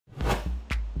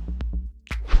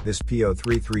This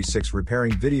P0336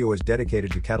 repairing video is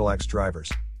dedicated to Cadillac's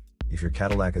drivers. If your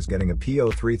Cadillac is getting a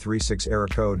P0336 error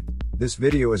code, this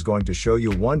video is going to show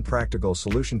you one practical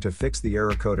solution to fix the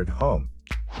error code at home.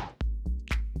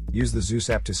 Use the Zeus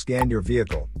app to scan your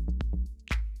vehicle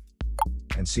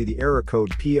and see the error code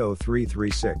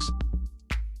P0336.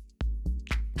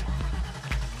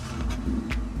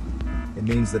 It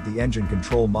means that the engine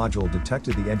control module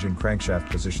detected the engine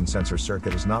crankshaft position sensor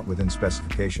circuit is not within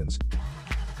specifications.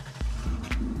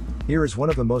 Here is one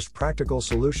of the most practical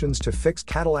solutions to fix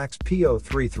Cadillac's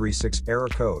P0336 error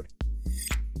code.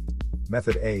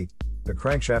 Method A. The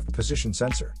crankshaft position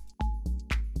sensor.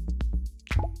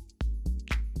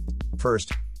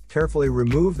 First, carefully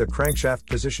remove the crankshaft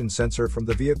position sensor from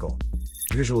the vehicle.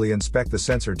 Visually inspect the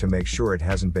sensor to make sure it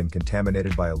hasn't been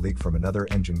contaminated by a leak from another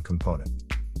engine component.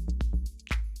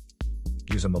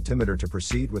 Use a multimeter to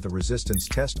proceed with a resistance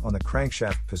test on the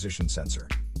crankshaft position sensor.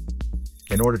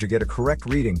 In order to get a correct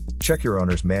reading, check your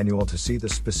owner's manual to see the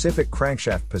specific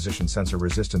crankshaft position sensor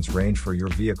resistance range for your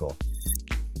vehicle.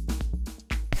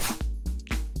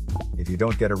 If you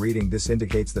don't get a reading, this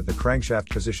indicates that the crankshaft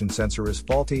position sensor is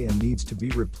faulty and needs to be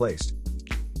replaced.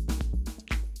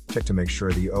 Check to make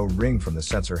sure the O-ring from the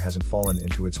sensor hasn't fallen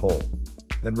into its hole.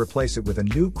 Then replace it with a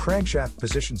new crankshaft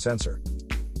position sensor.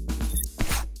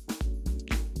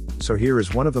 So here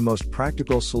is one of the most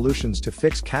practical solutions to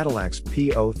fix Cadillac's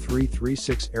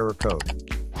P0336 error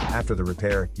code. After the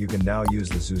repair, you can now use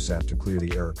the Zeus app to clear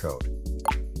the error code.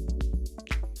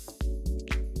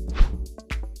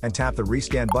 And tap the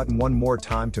rescan button one more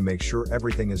time to make sure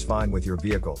everything is fine with your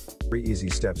vehicle. 3 easy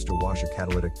steps to wash a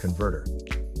catalytic converter.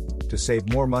 To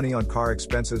save more money on car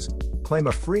expenses, claim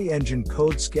a free engine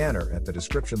code scanner at the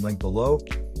description link below,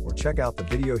 or check out the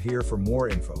video here for more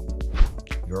info.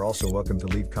 You're also welcome to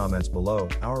leave comments below.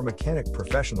 Our mechanic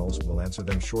professionals will answer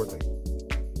them shortly.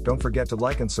 Don't forget to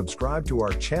like and subscribe to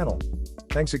our channel.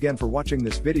 Thanks again for watching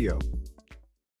this video.